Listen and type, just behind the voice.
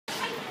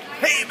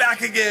Hey, back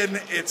again.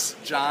 It's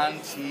John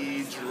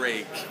T.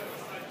 Drake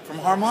from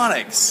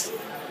Harmonics.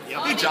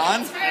 Yep. Hey,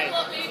 John. Hey.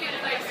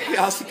 Hey,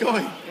 how's it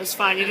going? It's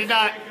fine. You did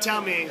not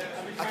tell me.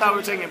 I thought we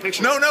were taking a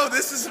picture. No,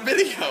 this is a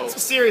video. It's a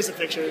series of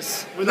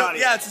pictures with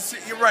audio. Yeah,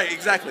 you're right,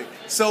 exactly.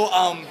 So,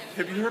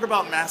 have you heard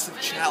about Massive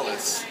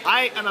Chalice?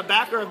 I am a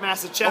backer of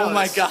Massive Chalice. Oh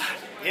my God.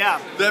 Yeah.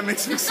 That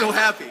makes me so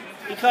happy.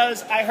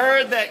 Because I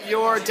heard that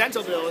your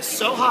dental bill is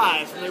so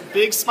high from your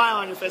big smile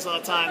on your face all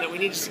the time that we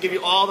need just to give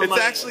you all the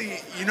money. It's actually,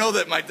 you know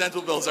that my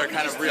dental bills are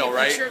kind of real,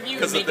 right?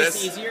 Because of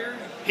this. Easier.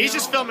 He's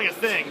just filming a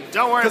thing.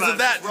 Don't worry about it.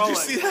 Because of that. Did you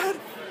see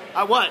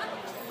that? What?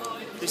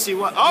 You see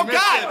what? Oh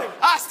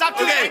God! Stop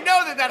doing that. I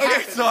know that happened.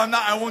 Okay, so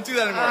I won't do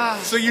that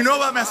anymore. So you know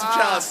about Massive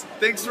Chalice.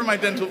 Thanks for my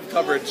dental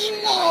coverage.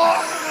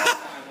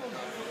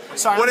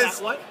 Sorry,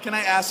 Can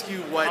I ask you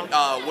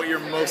what you're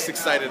most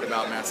excited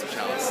about Massive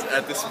Chalice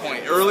at this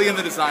point? Early in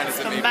the design, is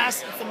it maybe?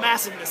 It's the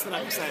massiveness that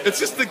I'm excited. It's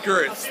just the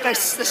girth.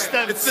 It's the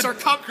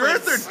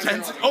circumference. Girth or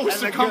density? Oh,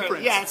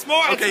 circumference. Yeah, it's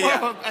more. Okay,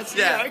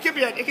 yeah.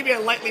 It could be a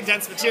lightly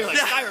dense material like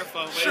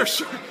styrofoam.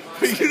 Sure.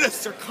 But you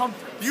just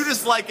circumference. You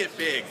just like it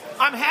big.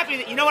 I'm happy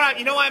that you know why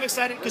I'm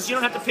excited, because you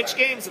don't have to pitch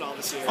games at all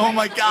this year. Oh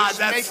my God,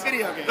 make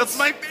video games. That's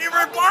my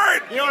favorite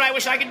part. You know what I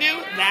wish I could do?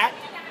 That.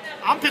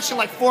 I'm pitching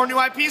like 4 new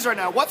IPs right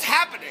now. What's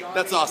happening?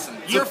 That's awesome.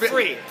 You're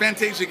free.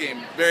 Fantasia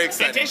game. Very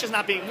exciting. Fantasia's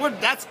not being.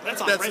 That's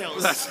on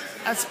rails.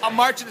 That's a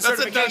march into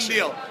certification. That's a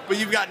done deal. But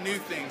you've got new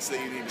things that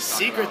you need to talk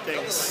Secret about.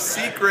 things.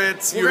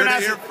 Secrets. You heard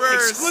it here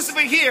first.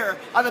 Exclusively here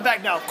on the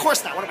back. No, of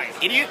course not. What am I, an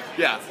idiot?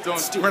 Yeah.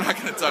 We're not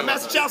going to talk about it.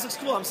 Massive Chalice looks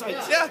cool. I'm sorry.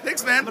 Yeah.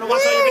 Thanks, man. I'm gonna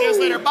watch all your videos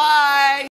later. Bye.